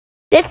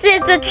This is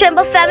the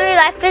Trimble family.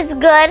 Life is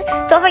good.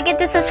 Don't forget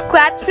to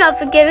subscribe. Don't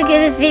forget to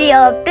give this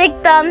video a big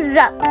thumbs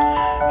up.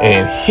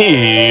 And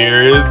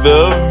here is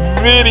the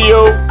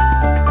video.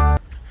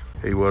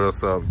 Hey,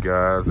 what's up,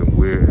 guys? And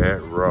we're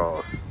at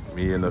Ross.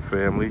 Me and the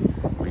family.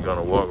 We're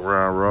gonna walk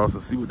around Ross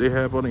and see what they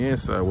have on the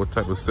inside. What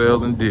type of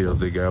sales and deals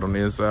they got on the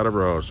inside of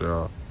Ross,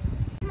 y'all.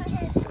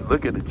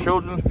 Look at the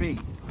children's feet.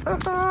 They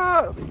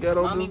got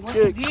on new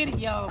kicks.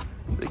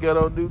 They got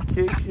on new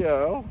kicks,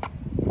 y'all.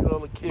 Look at all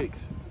the kicks.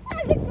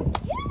 Look so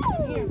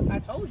cute. I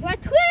told you. We're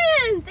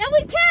twins and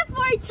we care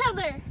for each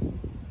other.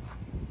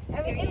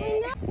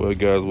 Well,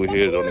 guys, we're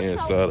here on the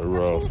inside of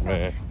Ross,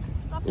 man.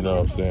 You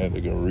know what I'm saying?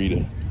 They're gonna read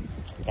it.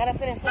 Gotta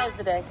finish hers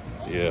today.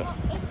 Yeah.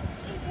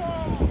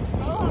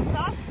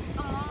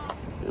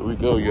 Here we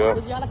go, y'all.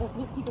 Did y'all like a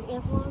sneak peek of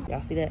Antoine?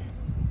 Y'all see that?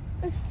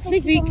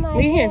 Sneak peek.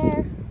 Right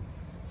here.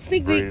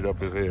 Sneak peek. Braided up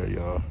his hair,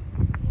 y'all.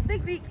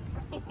 Sneak peek.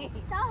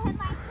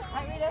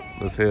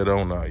 Let's head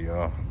on out,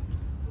 y'all.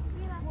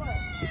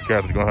 This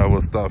cat is gonna have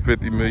us stop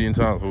 50 million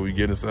times before we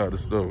get inside the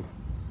store.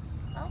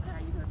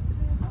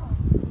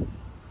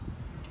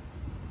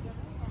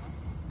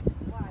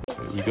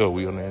 Here we go.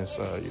 We on the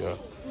inside, y'all.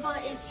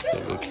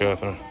 There go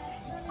Catherine.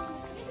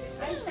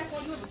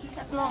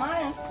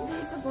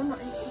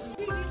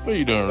 What are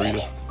you doing,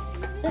 Rita?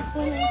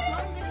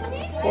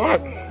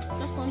 What?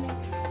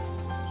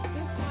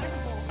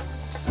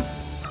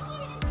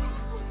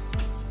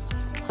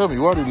 Tell me,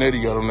 why do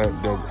Nettie got on that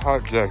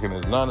hot jacket and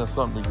it's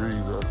 90-something degrees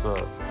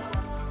outside?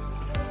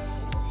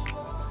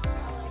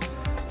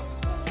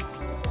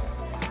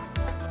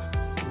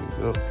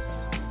 Here we go.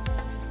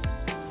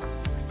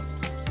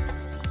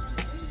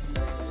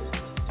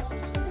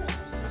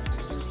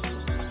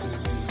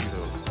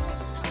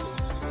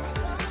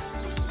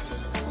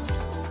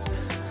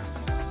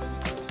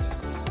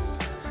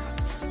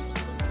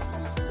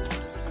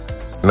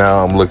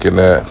 Now I'm looking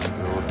at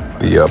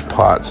the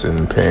pots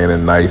and pan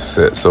and knife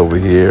sets over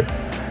here.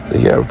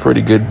 They got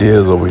pretty good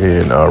deals over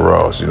here in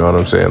Ross. You know what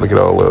I'm saying? Look at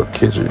all the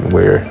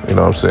kitchenware. You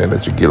know what I'm saying?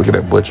 That you get. Look at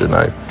that butcher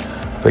knife.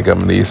 I think I'm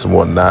gonna need some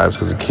more knives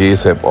because the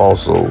kids have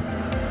also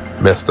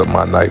messed up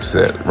my knife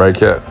set. Right,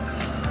 Kat?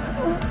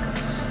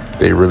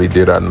 They really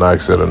did our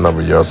knife set a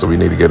number, y'all. So we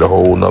need to get a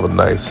whole nother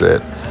knife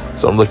set.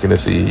 So I'm looking to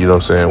see, you know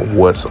what I'm saying,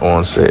 what's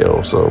on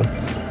sale. So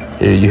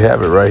here you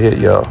have it right here,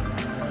 y'all.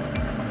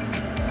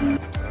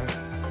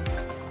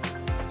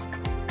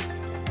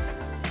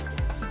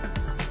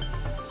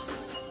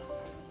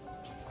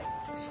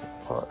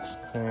 Pots,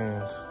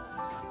 pans.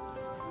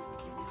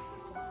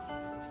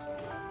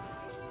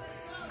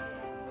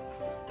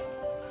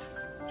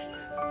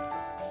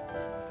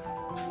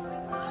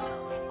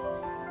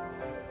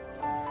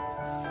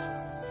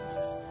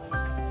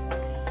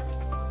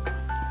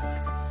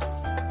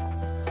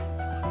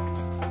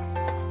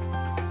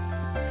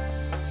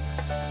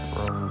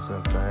 Brooms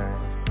and things.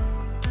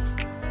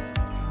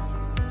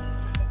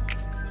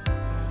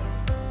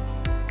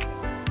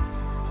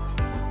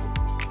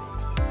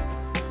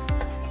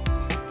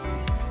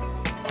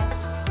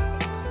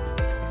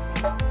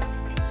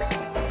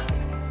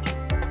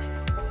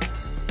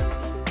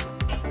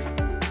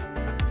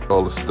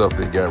 All the stuff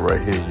they got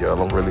right here,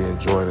 y'all. I'm really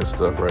enjoying this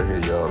stuff right here,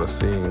 y'all. It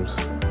seems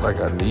like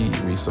I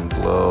need me some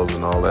gloves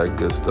and all that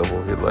good stuff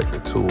over here, like the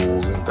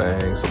tools and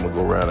things. So I'm gonna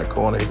go around the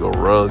corner. Here go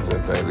rugs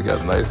and things. They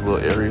got a nice little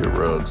area of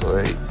rugs. So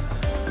hey,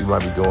 we might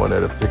be going there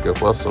to pick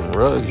up us some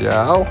rugs,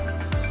 y'all.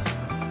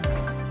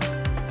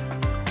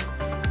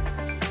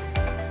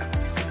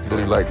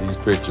 Really like these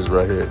pictures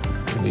right here.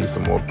 We need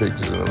some more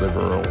pictures in the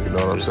living room. You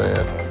know what I'm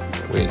saying?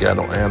 We ain't got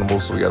no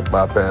animals, so we got to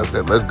bypass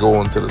that. Let's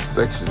go into the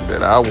section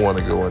that I want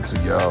to go into,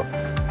 y'all.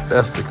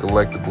 That's the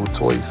collectible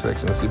toy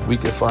section. Let's see if we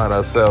can find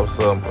ourselves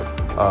some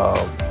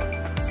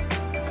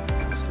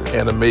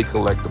anime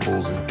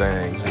collectibles and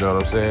things. You know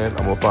what I'm saying?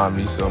 I'm going to find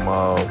me some,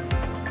 look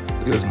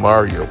at this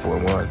Mario for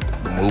one,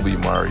 the movie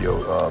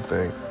Mario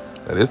thing.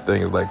 Now, this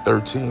thing is like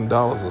 $13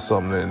 or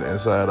something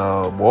inside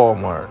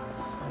Walmart.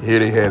 Here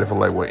they had it for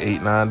like, what, $8,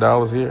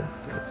 $9 here?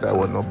 That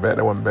wasn't no bad,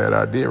 that wasn't a bad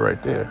idea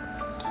right there.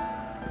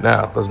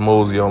 Now, let's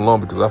mosey on along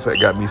because I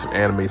got me some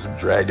anime, some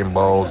Dragon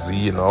Ball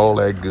Z and all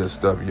that good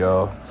stuff,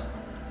 y'all.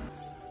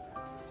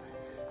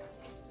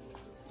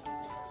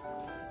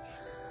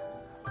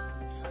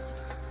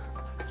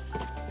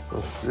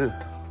 What's this?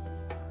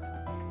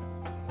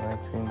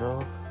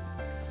 $19.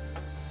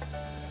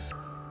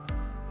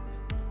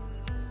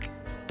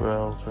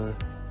 Browser.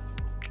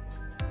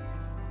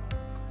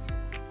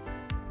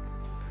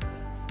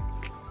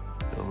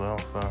 The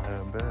mouse not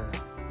half bad.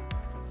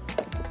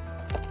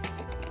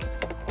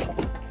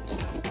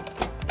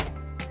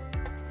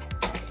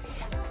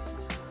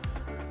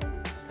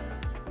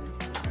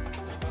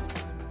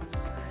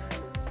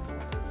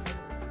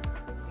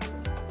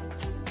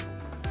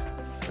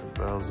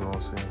 Bowser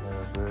don't seem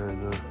half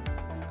bad though.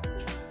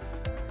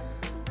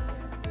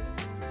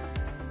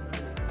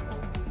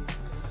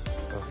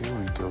 Oh, here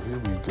we go, here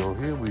we go,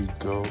 here we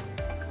go.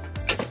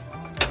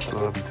 That's what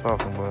I'll be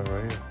talking about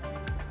right here.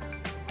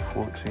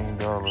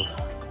 $14.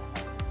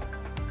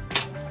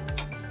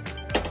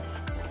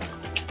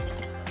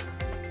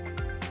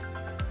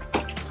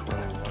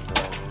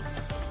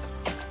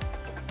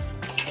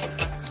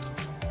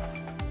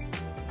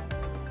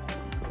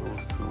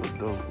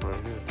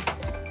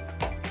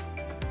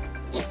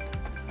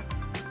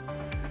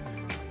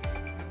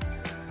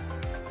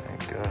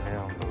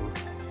 Goddamn, dude.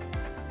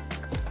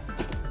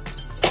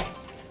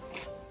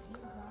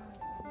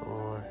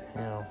 Boy,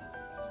 him.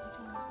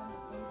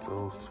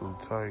 Those too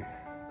tight.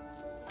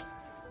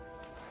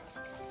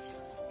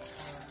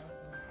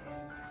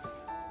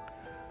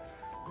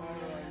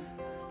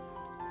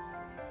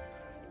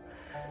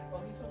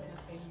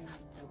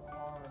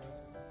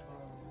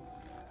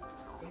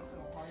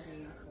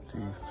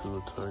 These two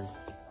are tight.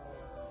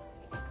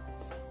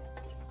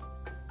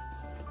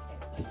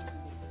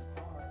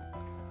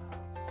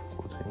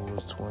 $14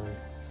 was $20.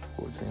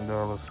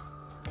 $14.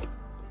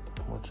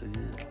 How much are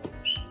you?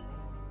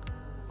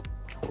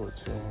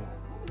 14.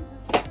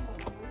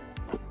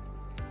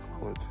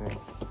 14.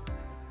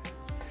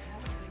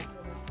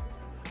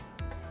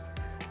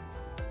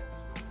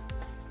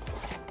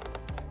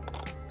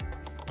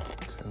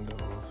 $10.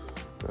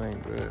 That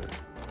ain't bad.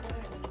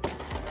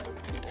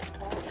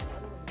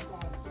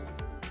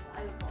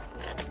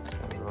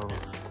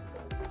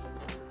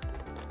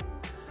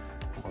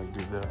 Might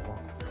get that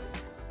one.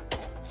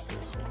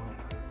 This one.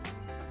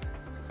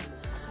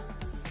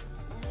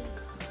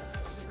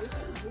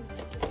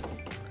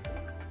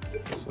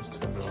 This is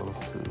 $10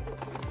 too.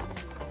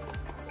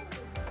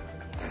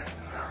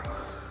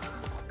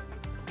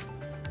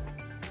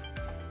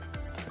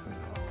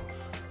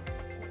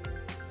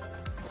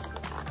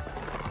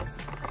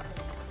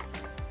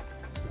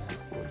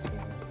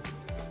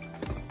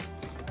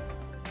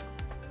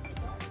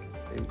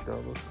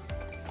 $8.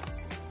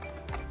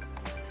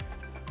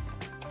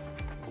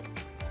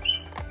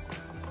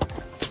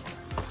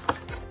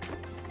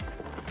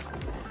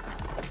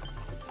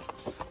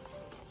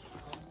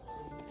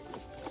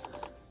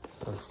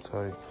 That's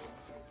tight.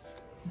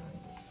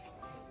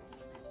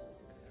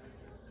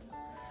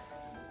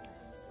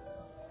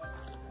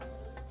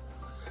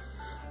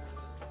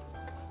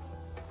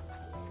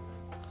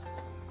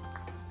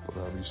 But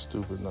I'd be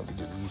stupid not to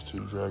get these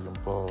two Dragon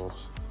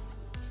Balls.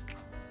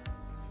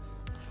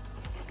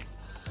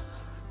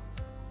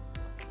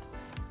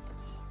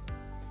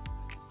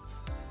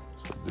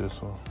 So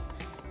this one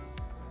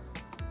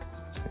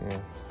is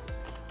 10.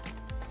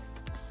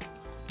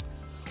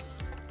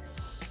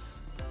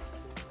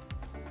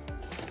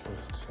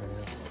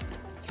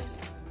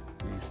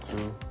 These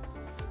two.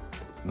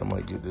 And I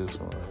might get this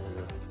one right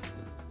here.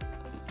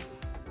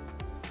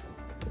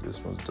 This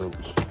one's dope.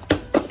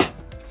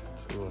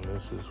 So and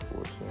this is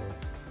 14.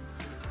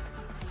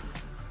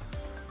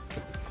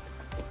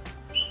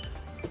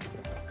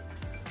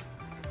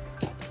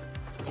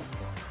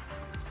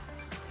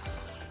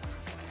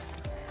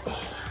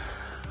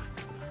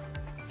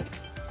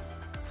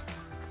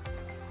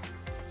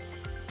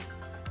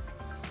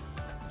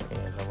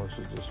 And how much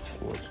is this?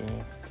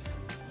 14.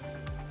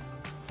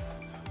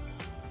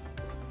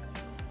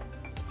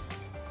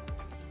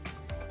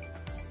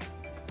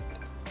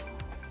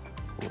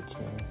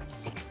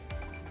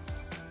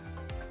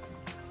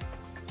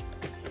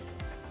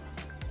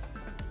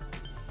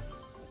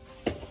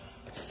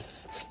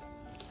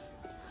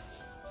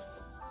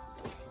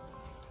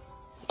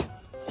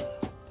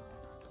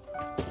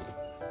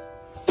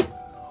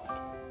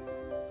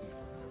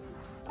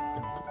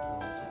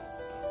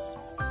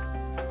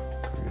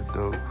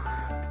 Dope.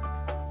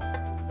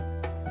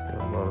 Got a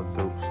lot of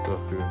dope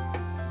stuff here.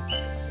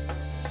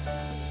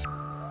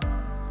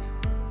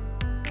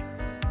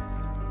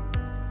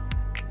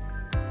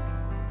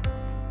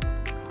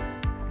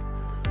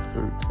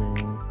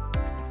 $13.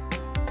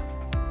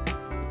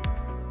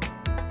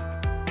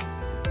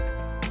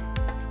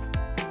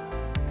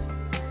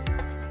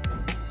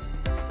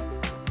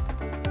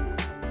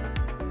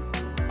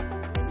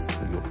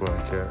 We go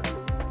find Cat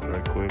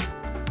right quick.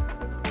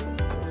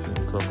 See a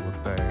couple of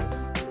things.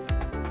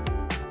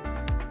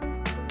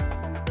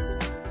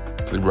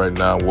 Right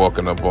now, I'm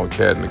walking up on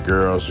Cat and the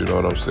girls, you know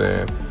what I'm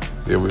saying?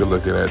 Yeah, we're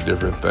looking at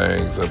different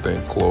things. I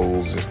think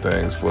clothes and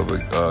things for the,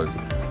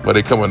 but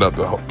they coming up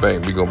the whole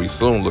thing. We're gonna be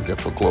soon looking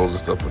for clothes and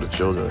stuff for the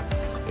children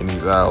in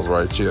these aisles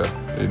right here.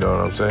 You know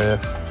what I'm saying?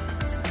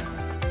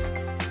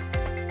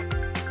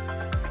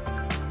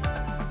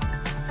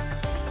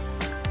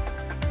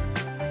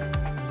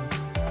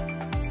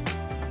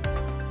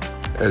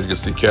 As you can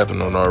see,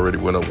 Catherine already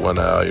went up one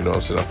aisle, you know what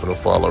I'm saying? I'm gonna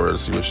follow her to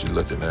see what she's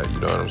looking at, you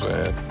know what I'm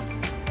saying?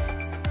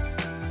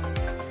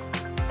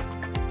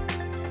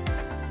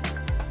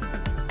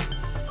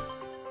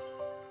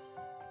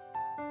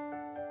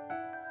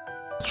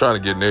 Trying to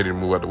get Nady to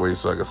move out the way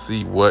so I can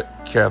see what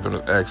Catherine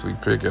is actually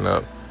picking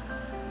up.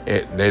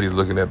 And Nady's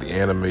looking at the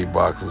anime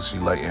boxes. She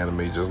like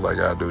anime just like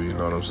I do, you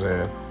know what I'm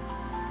saying?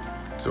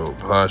 So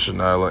her,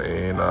 Shanila,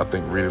 and I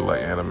think really like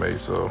anime,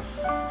 so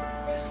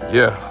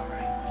yeah.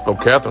 Oh,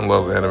 Catherine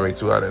loves anime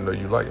too. I didn't know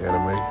you like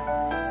anime.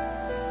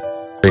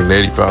 I think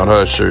Nady found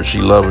her shirt. She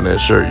loving that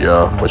shirt,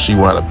 y'all. But she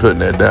wound up putting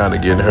that down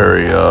and getting her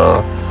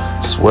a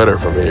sweater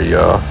from here,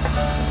 y'all.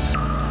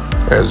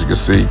 As you can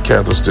see,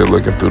 Catherine's still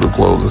looking through the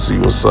clothes and see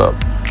what's up.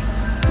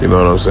 You know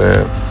what I'm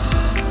saying?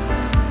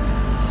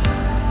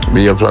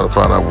 Me, I'm trying to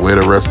find out where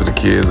the rest of the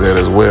kids at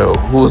as well.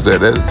 Who is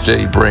that? That's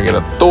Jay bringing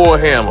a Thor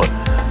hammer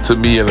to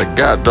me in a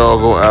god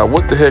doggone eye.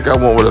 What the heck I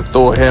want with a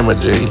Thor hammer,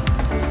 Jay?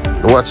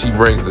 Watch, he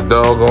brings the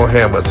doggone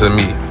hammer to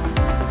me.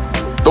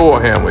 Thor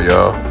hammer,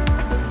 y'all.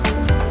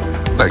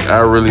 Like, I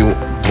really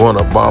want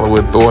to bother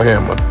with Thor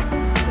hammer.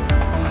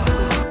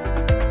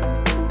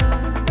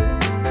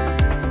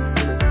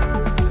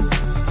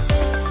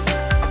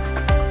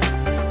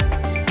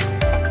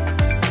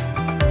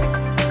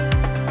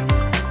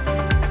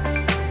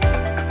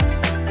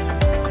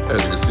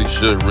 As you can see,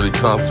 she really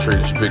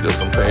concentrated. She picked up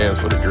some pants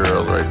for the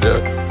girls right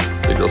there.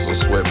 Picked up some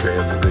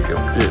sweatpants that they can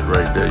fit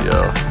right there,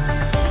 y'all.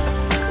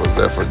 What's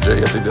that for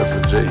Jay? I think that's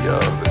for Jay, y'all.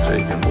 That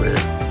Jay can wear.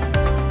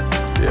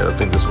 Yeah, I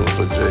think this one's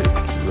for Jay.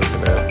 She's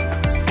looking at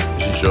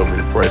it. She showed me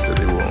the price that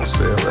they were on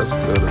sale. That's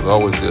good. It's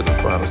always good to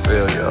find a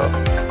sale, y'all.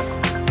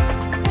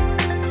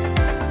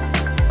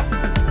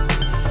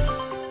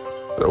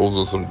 Those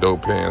are some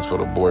dope pants for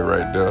the boy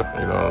right there.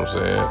 You know what I'm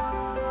saying?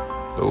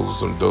 Those are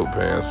some dope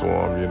pants for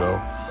him, you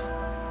know.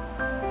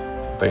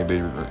 I think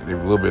they're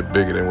a little bit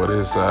bigger than what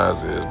his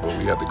size is, but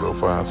we have to go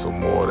find some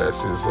more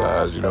that's his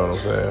size, you know what I'm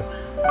saying?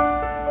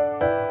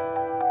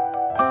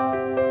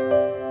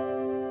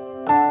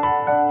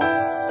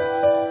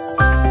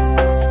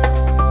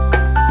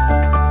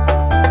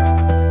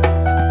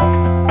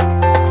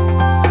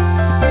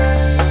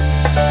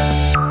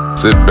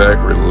 Sit back,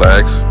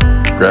 relax,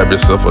 grab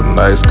yourself a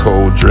nice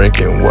cold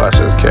drink and watch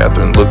as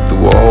Catherine look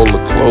through all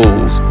the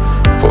clothes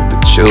for the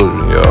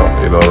children,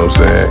 y'all. You know what I'm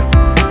saying?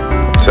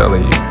 I'm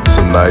telling you,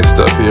 some nice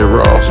stuff here,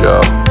 Ross,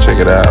 y'all. Check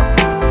it out.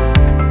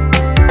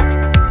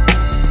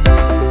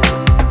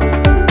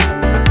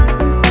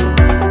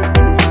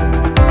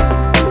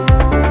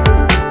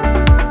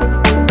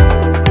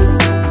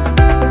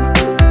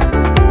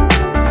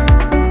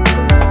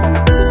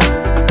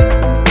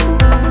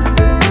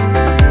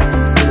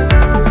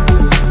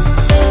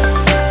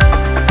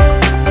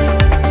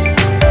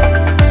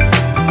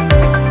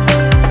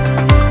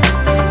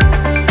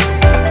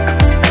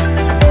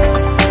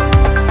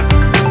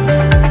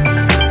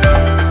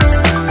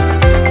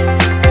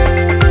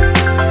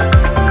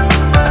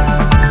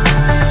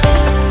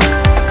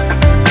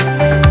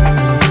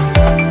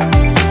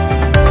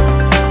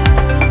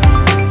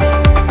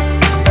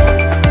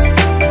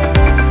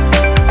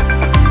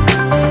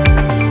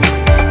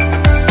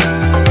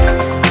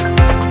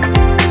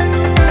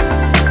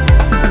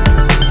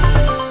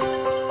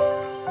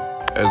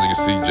 As you can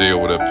see, Jay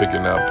over there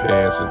picking out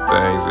pants and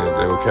things, and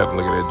they were kind of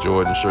looking at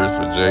Jordan shirts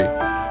for Jay.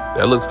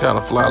 That looks kind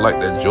of fly, like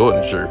that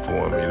Jordan shirt for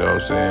him, you know what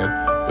I'm saying?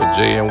 But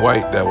Jay and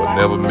white, that would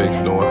never mix,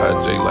 knowing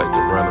how Jay like to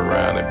run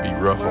around and be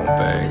rough on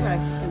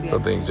things. So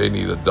I think Jay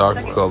needs a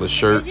darker color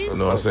shirt, you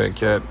know what I'm saying,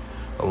 Kat?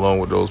 Along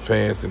with those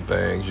pants and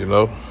things, you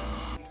know?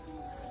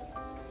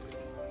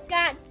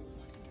 God.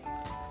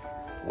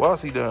 Why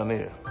is he down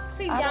there?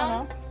 Sit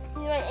down.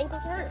 My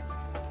ankles hurt.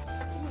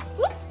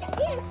 Whoops,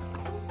 again.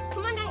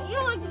 Come on now, you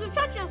don't like to do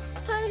cha-cha.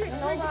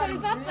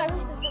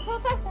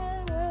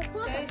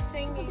 Jay's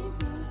singing.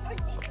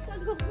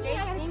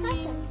 Jay's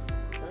singing.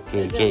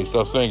 Jay,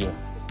 stop singing.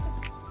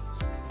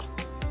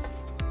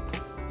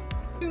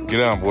 Get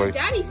down, boy.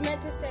 Daddy's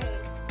meant to sing.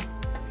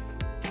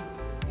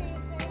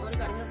 Oh, they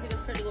got a heel for the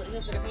shirt to go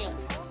heel for the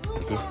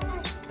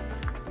pants.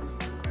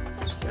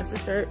 That's the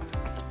shirt.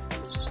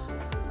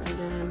 And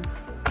then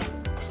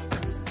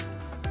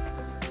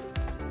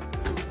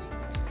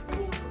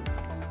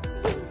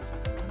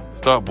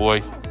Stop, boy.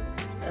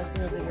 that's the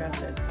heel figure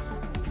outfit.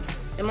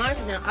 And mine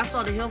is now, I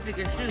saw the heel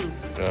figure shoes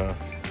Yeah.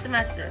 to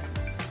match this.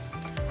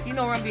 So you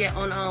know where I'll be at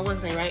on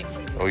Wednesday, right?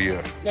 Oh,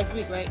 yeah. Next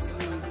week, right?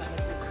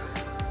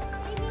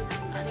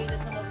 I need to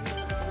come up here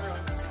with the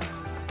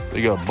girls.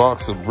 They got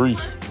boxer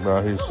brief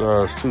now here,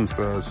 size 2,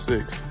 size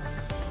 6.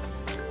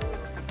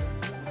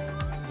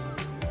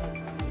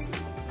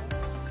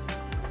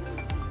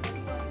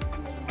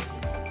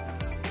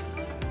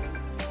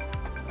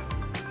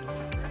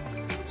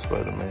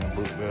 Spider-Man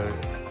book bag.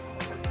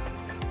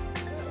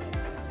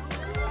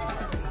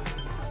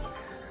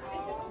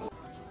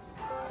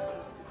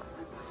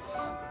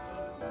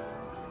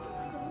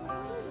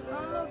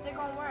 They're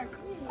gonna work.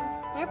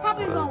 They're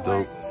probably That's gonna dope.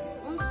 work.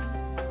 We'll see.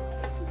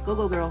 Go,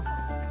 go, girl.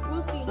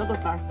 We'll see. Go, go,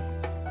 star.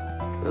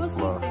 We'll That's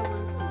see if they fly. work.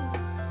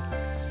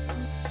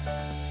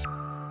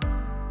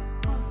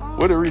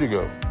 Where did Rita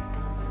go?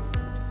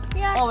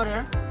 Yeah. Over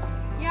there.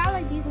 Yeah, I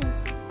like these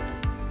ones.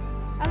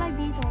 I like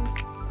these ones.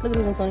 Look at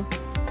these ones, Sonny.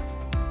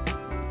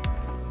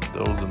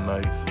 Those are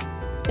nice.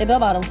 They bell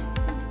bottoms.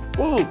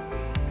 Whoa!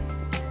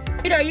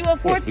 Peter, are you a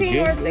 14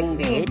 or a 16?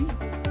 Lady?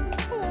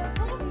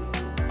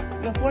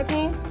 You're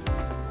 14?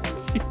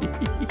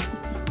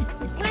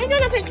 Let me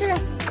take a picture.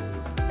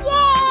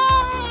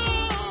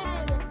 Yay!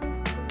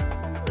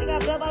 They got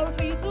bell bottoms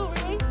for you too,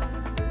 really?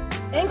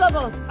 And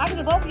go-go's. I can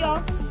get both of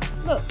y'all.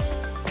 Look.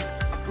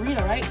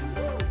 Rita, right?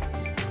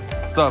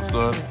 Stop,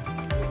 son.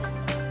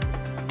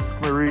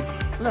 Come here, Reed.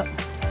 Look.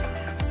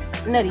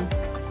 Nettie.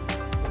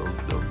 Those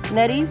are dope.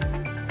 Nettie's.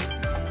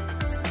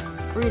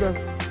 Rita's.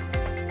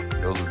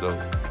 Those are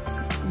dope.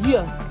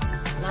 Yeah.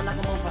 Now I'm not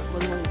gonna move.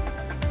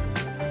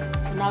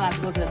 So now I have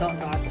to go to the adult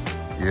side.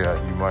 Yeah,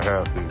 you might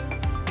have to.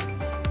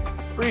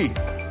 Reed,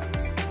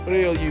 what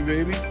the hell you,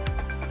 baby?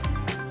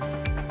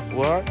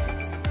 What?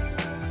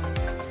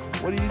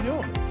 What are you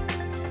doing?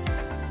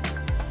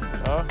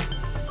 Huh?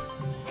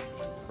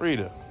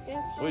 Rita,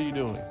 Yes. what are you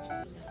doing?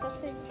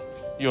 Nothing.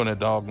 You on that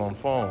doggone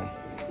phone.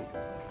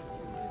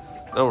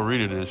 That's what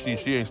Rita is.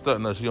 She ain't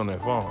studying us. She on that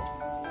phone.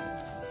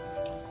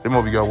 They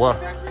must be got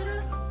Wi-Fi.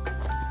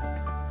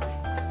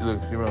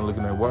 She around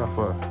looking at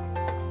Wi-Fi.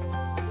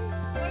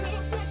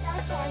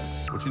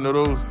 But you know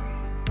those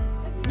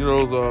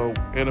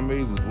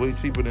animes was way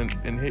cheaper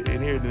in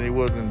here than they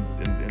was in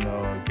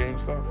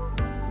GameStop.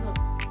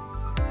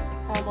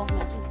 How both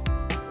matching?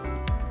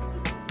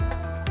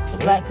 The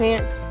black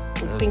pants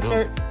with the pink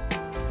shirts.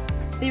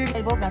 See,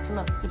 they both matching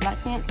up. The black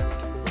pants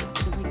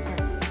with the pink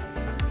shirts.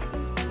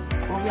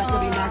 Well, we have to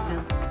be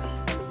matching.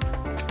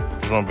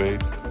 What's wrong,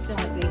 babe? Still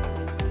like pink.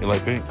 You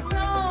like pink? No.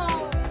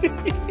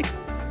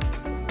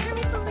 Give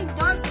me something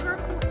dark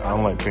purple. I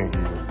don't like pink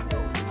either.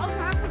 Okay,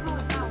 I could go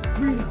with that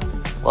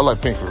one. Well, I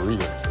like pink for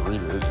Rita. For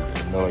Rita,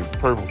 like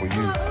purple for you. I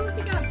don't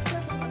think I have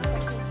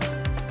purple.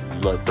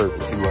 You like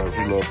purple. She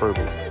love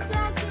purple.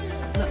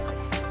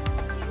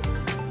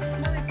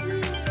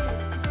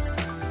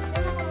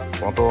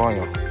 Want to throw on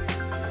you?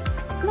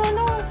 No.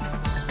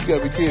 You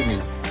gotta be kidding me.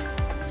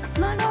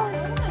 No.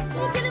 Can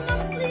you get it,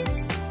 Mama, please?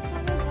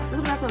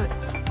 Look back of it.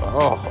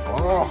 Oh.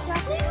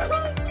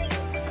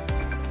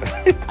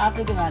 I'll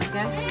think about it, okay?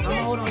 I'm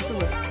gonna hold on to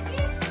it.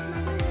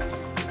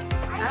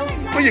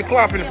 What you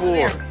clapping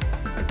for?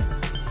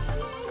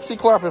 What's she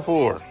clapping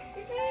for?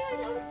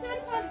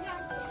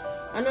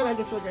 I know that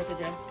gets so Jessica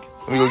J.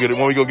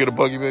 Want we go get a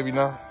buggy baby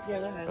now? Yeah,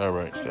 go ahead. All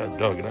right. Shut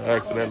dog. I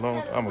asked her that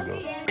long. I'm gonna go.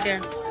 Right there.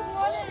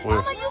 Where?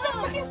 Mama, you've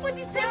been looking for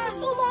these things for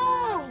so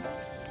long.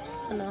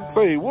 I know.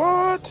 Say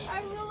what?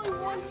 I really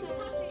want to.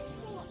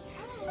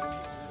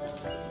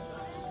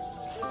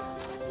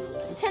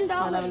 $10.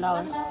 $11.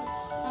 Not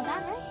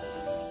bad, right?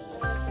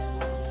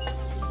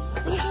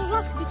 These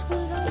are could be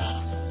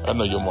 $20. I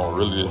know your mom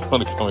really didn't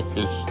want to come and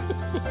fish.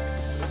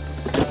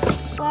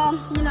 Well,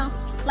 you know,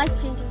 life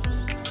changes.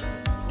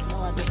 No,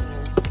 I didn't.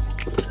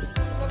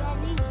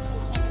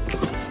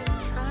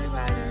 Hi,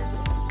 Ryder.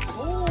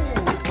 Oh,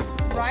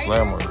 Ryder.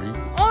 Slammer, Reed.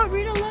 Oh,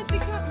 Rita, look, they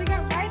got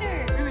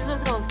Ryder. Look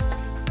at those.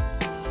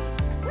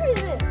 Where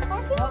is it?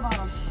 Bell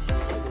bottom.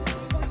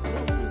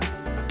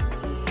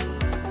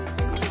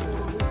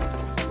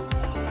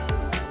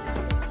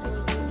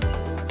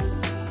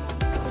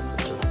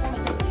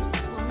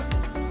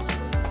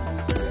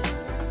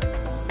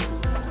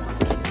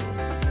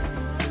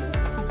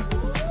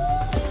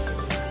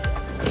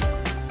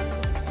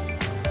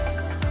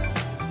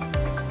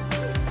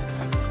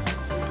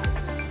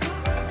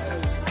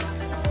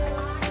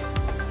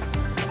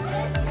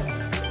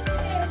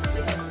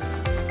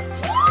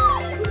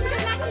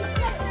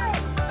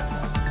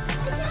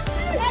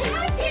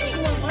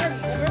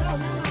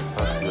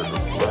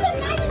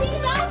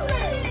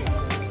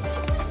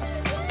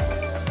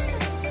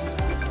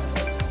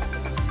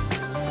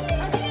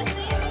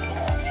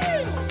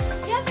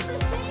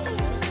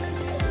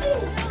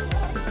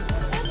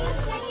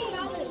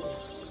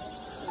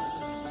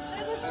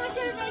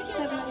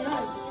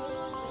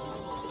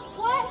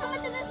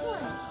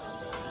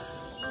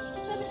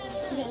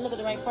 Look at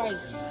the right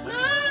price.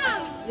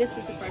 Mom! This is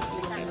the price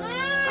we got. I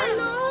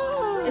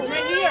know. It's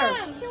right here.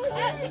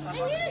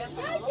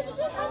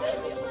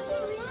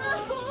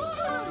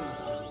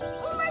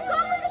 Oh my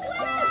God, look at the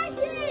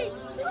taxi!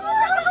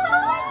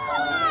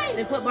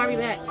 Then put Barbie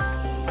back.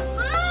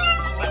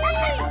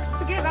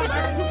 Forget about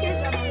Barbie. Who cares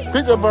about Barbie?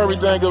 Pick that Barbie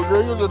thing up,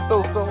 girl. You just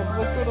throw stuff on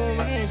the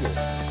hanger.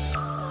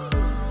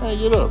 Hang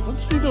it up. What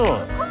you doing? Oh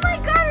my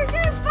God, we're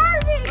doing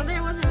Barbie! Well,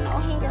 there wasn't no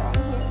hanger on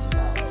here, so.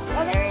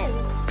 Oh, there is.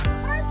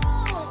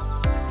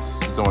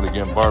 She's doing it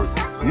again, Barbie.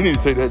 You need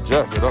to take that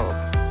jacket off.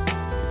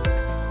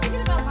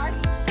 Forget about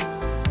Barbie.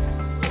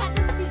 Look at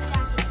this cute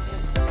jacket.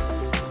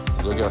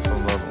 Look at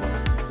some other one.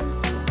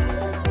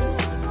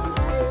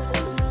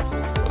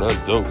 Oh,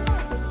 that's dope.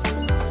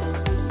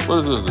 What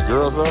is this? A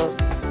girl's side?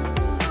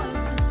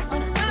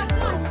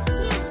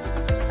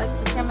 Like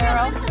the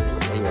Camaro.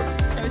 Oh, yeah.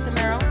 Chevy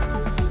Camaro.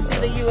 See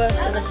the US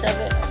and the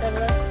Chevrolet.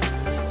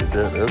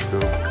 That's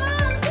dope. Oh,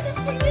 look at this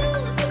for you.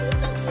 This is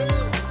so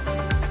cute.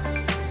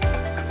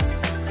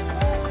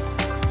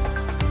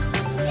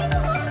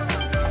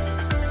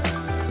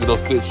 Look at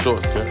those stitch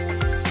shorts, Kat.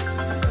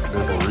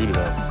 They're gonna read it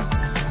out.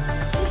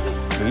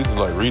 These are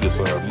like Rita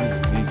size.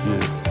 These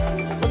kids.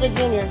 Look at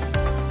Junior.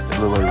 They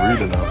look like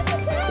Rita now.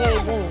 Yeah,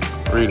 Junior.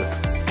 Rita.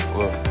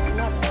 Look.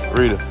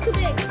 Rita. Too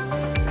big.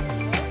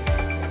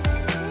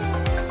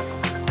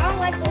 I don't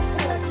like those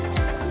shorts.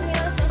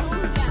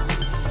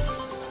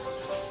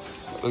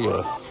 Look at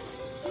her.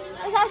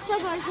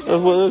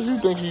 That's what else you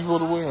think you go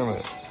to wear on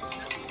it.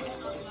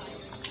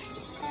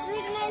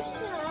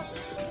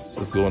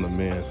 Let's go on the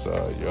men's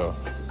side, y'all.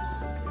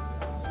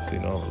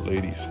 Seen all the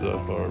lady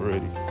stuff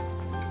already.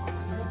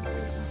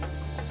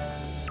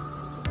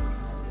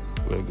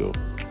 Let go.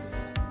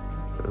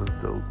 That's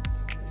dope.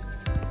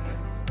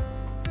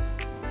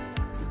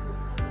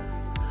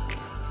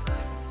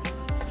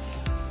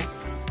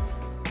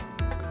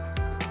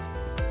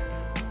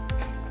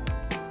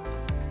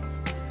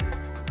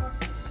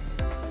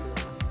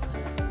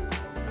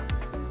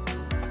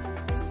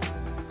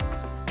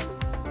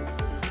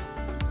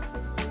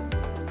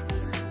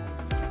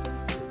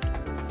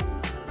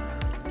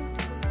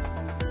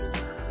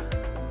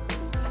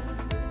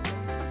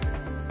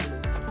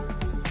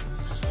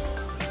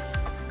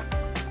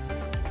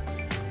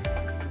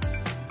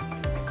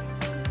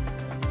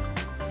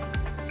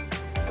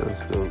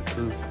 That's dope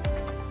too.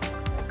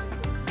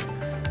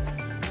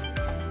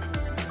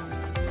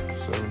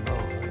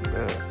 $7 like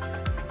that.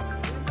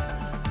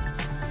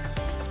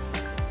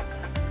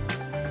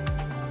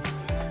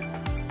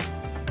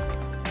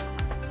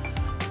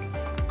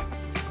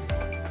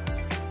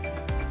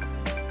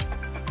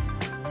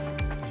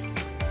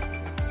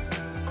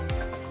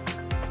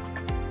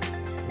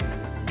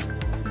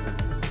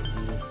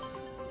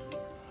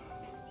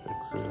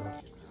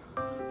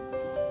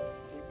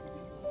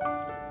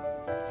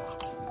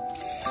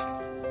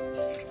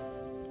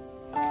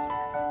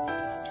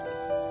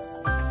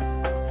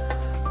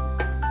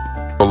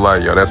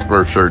 Like y'all, that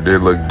Smurf shirt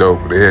did look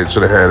dope. They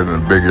should have had it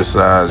in a bigger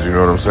size, you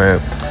know what I'm saying?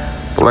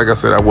 But like I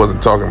said, I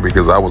wasn't talking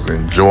because I was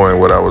enjoying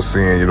what I was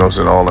seeing, you know what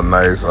I'm saying? All the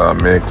nice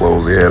men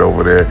clothes they had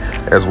over there,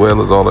 as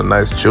well as all the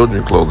nice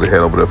children clothes they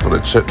had over there for the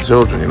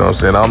children, you know what I'm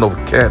saying? I don't know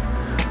if Kat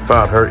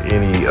found her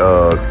any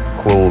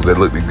clothes that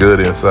looked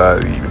good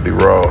inside the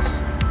Ross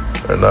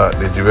or not.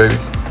 Did you, baby?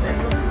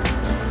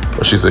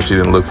 Well, she said she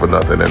didn't look for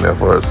nothing in there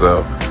for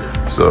herself.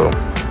 So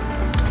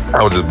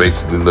I was just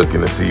basically looking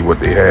to see what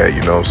they had,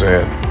 you know what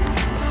I'm saying?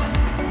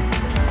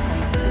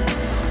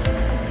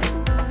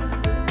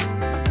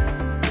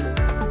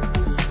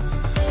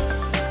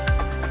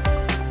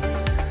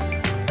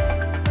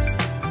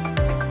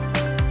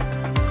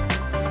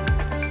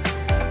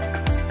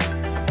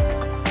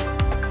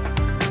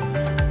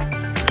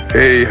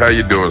 Hey, how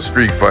you doing?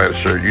 Street Fighter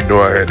shirt. You know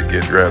I had to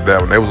grab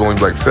that one. That was only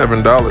like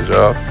 $7,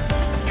 y'all.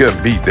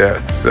 Couldn't beat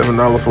that.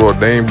 $7 for a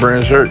Dame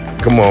brand shirt?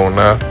 Come on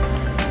now.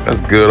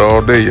 That's good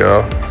all day,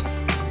 y'all.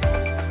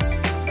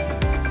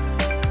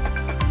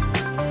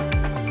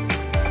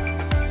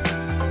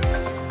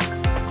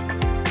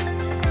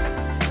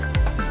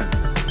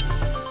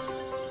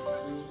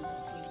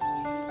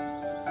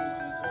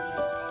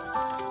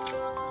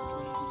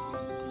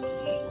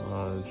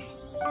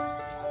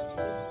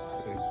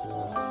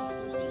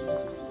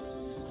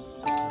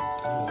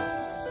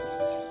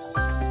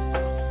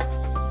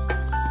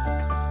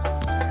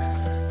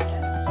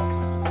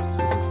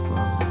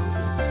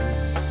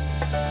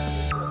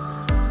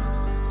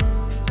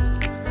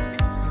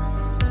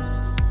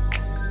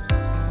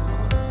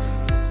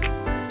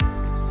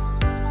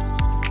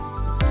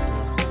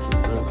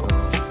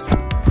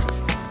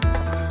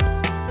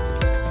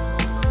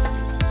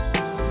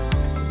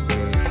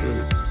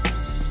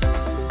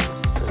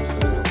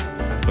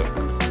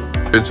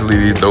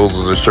 Eventually, those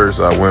were the shirts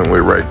I went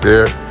with right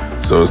there.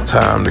 So it's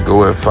time to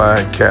go and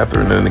find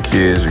Catherine and the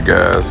kids, you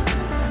guys.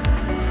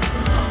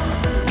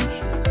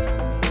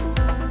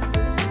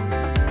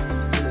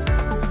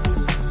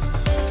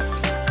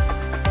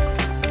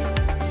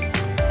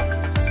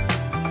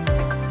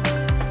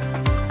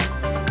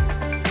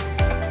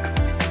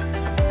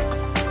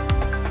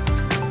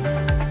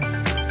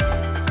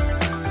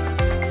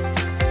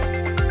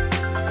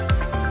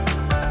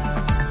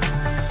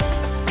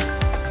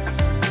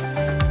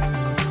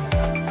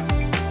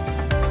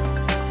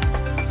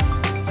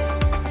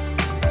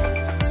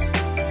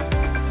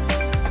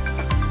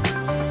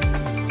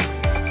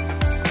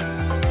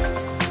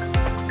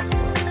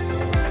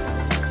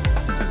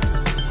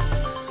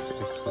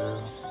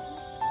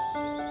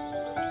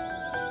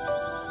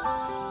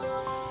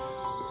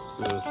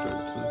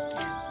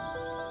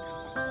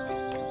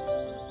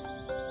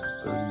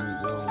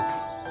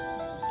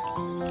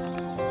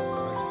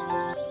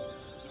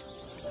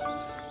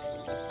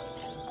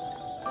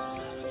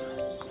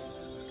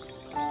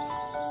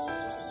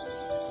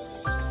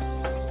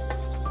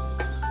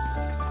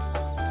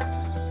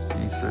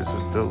 These shirts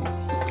are dope.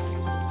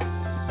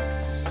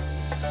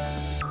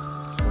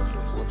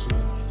 Special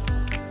 14.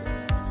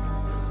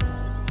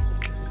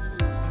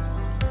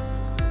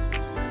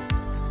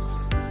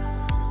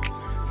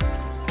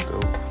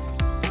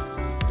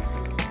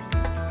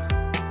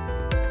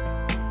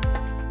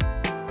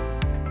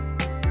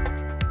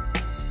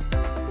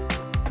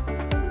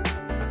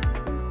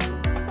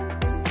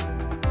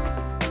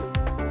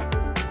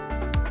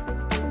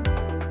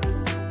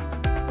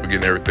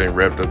 Getting everything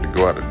wrapped up to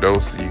go out the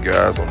door. See you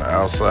guys on the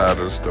outside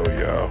of the store,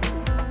 y'all.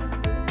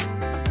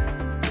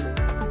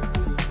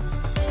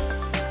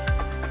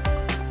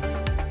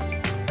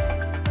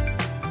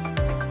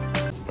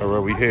 All right,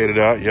 we headed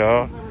out,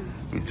 y'all.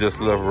 We just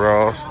left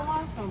Ross.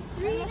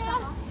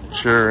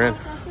 Cheering.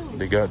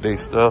 They got their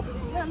stuff.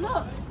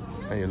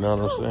 And you know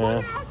what I'm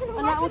saying?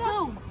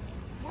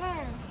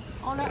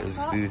 As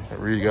you see,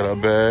 Rita got her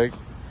bag.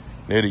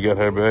 Nettie got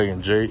her bag,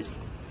 and Jay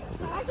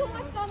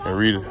and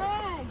Rita.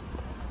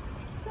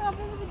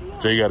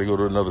 Jay got to go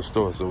to another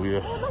store, so we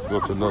go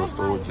to another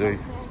store with Jay.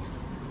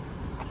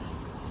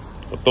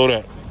 But throw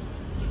that.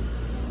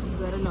 You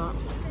better not.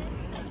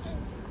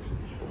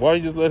 Why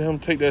you just let him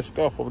take that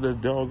scarf over this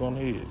doggone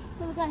head?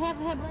 Because I have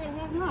braid and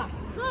have not.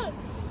 Good.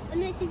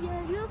 And then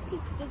your nose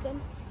keeps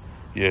sticking.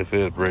 Yeah, it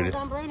says braided.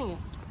 I'm braiding it.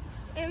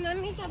 And let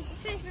me come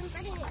fish and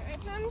braiding it,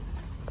 right, Mommy?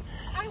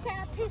 I'm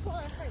going to people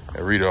at first.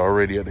 And Rita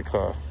already at the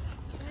car.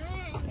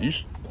 You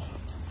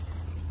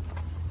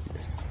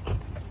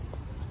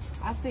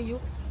I see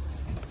you.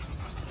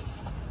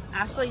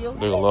 I see you.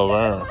 They love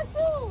iron.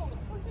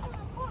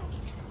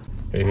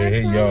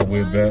 Hey, y'all,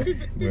 we're back.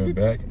 We're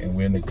back, and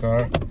we're in the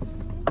car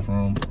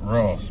from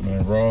Ross,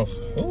 man. Ross,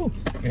 ooh,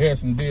 it had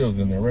some deals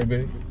in there, right,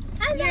 baby?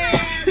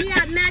 Yeah, we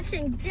got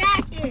matching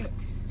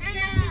jackets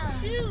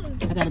and shoes.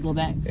 I gotta go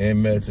back.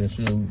 And matching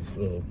shoes,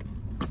 so.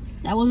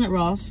 That wasn't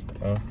Ross.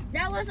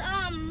 That was,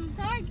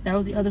 Target. That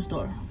was the other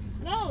store.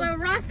 No. But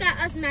Ross got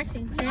us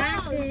matching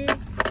jackets.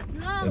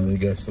 No. And we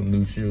got some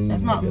new shoes.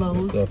 That's not got some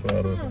Lowe's. stuff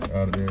out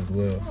of there as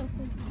well.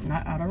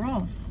 Not out of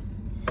Ross.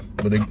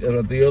 But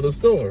at the other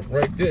store,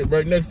 right there,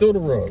 right next door to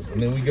Ross.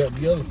 And then we got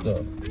the other stuff.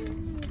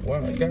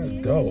 Wow, I got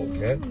a dog,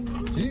 cat.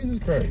 Jesus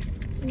Christ.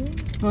 You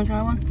wanna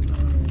try one?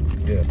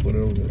 Yeah, put it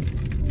over there.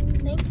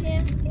 Thank you.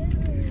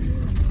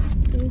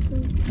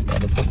 I'm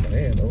gonna put my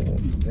hand over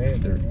it.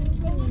 Hand dirty.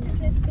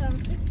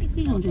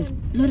 You don't just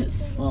let it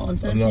fall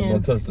into I'm not gonna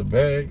touch the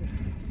bag.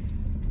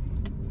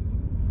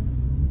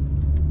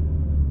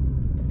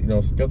 You know,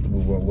 I'm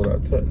skeptical about what I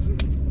touch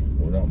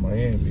without my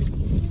hand being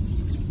clean.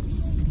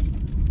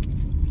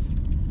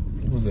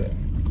 What was that?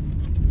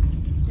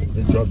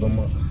 They dropped on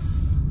my.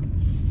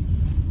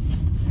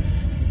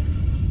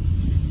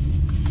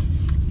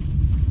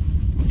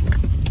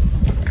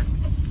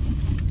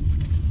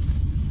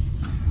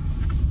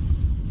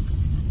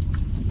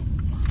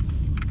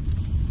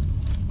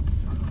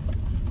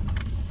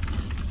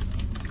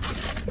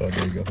 Oh,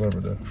 there you go.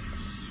 Remember that.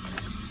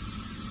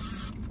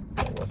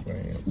 I'll wash my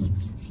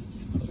hands.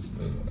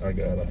 I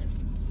gotta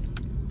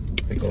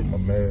take off my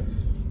mask.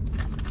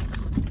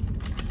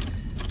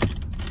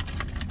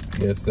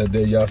 Yes, that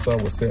day y'all saw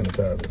was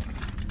sanitizer.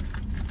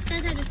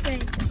 Sanitizer spray.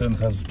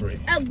 Sanitizer spray.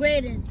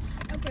 Upgraded.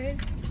 Okay.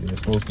 Yeah,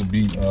 it's supposed to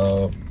be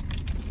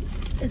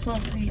It's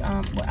supposed to be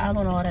with aloe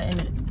and all that in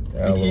it.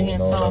 aloe Makes your and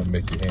hands all soft. that,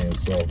 make your hands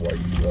soft while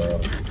you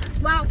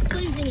While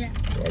cleansing it.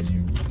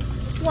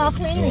 While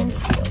cleaning.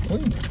 While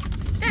cleaning.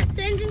 Yeah,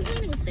 cleansing,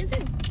 cleaning, same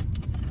thing.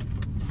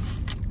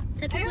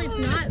 Technically,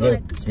 it's not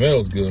It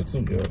smells good too,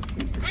 yo.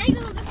 I ain't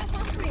gonna look at my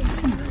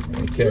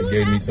sunscreen. The cat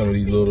gave me some of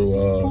these little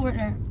Over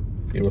there.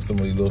 gave us some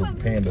of these little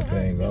panda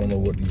things. I don't know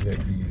what these is.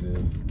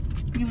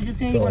 You were just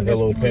saying It's you called were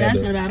Hello asking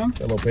Panda. about them.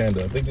 Hello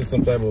Panda. I think it's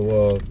some type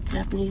of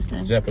Japanese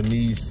thing.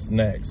 Japanese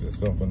snacks or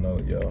something, y'all.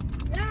 Yeah,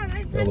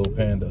 my Hello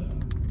Panda.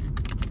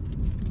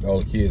 All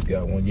the kids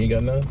got one. You ain't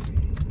got none?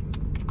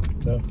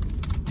 No?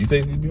 You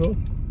tasted these before?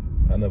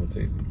 I never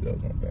tasted that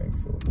one thing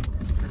before.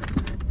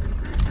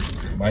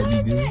 Might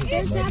be good, might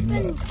be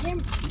not.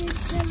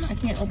 I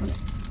can't open it.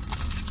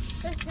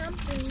 There's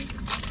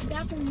something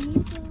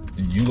Japanese.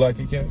 Do you like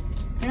it, Kat?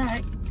 Yeah,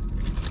 right.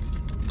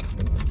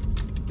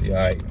 Yeah,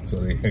 alright. So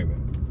they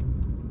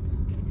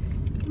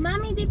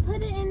Mommy, they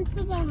put it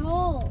into the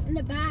hole in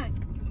the back.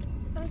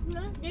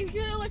 They shoot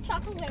it with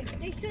chocolate.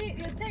 They shoot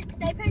it.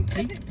 They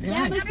pick.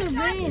 Yeah, but it's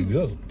syringe.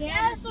 good.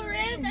 Yeah,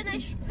 syringe, and they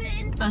put it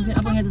in. I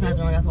put hand sanitizer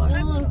on, that's why. A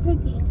little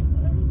cookie.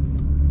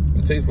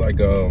 It tastes like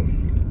Okay.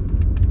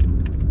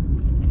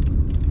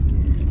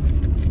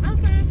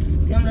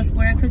 You know the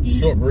square cookies?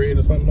 shortbread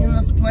or something. You know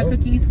the square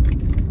cookies?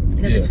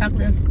 They got Yeah. the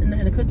chocolate and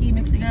the cookie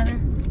mixed together.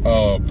 I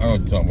know what you're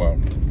talking about.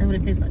 That's what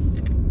it tastes like.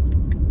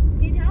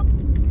 Need help?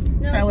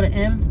 No. Start with an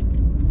M.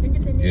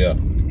 Independent. Yeah.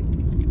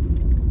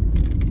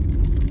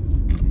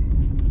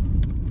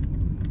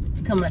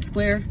 They come like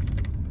square.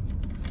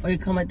 Or they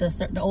come like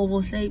the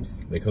oval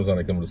shapes. They come with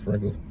the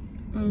sprinkles.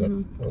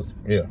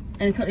 Yeah. And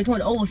they come with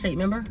the oval shape,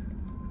 remember?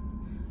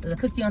 There's a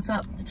cookie on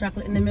top, the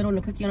chocolate in the middle, and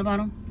the cookie on the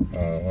bottom.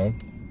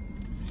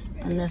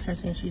 And that's her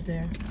saying she's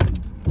there.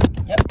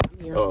 Yep.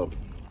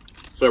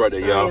 Sorry about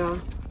that, y'all.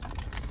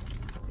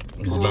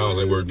 These miles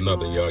ain't worth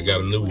nothing, y'all. I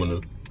got a new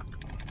one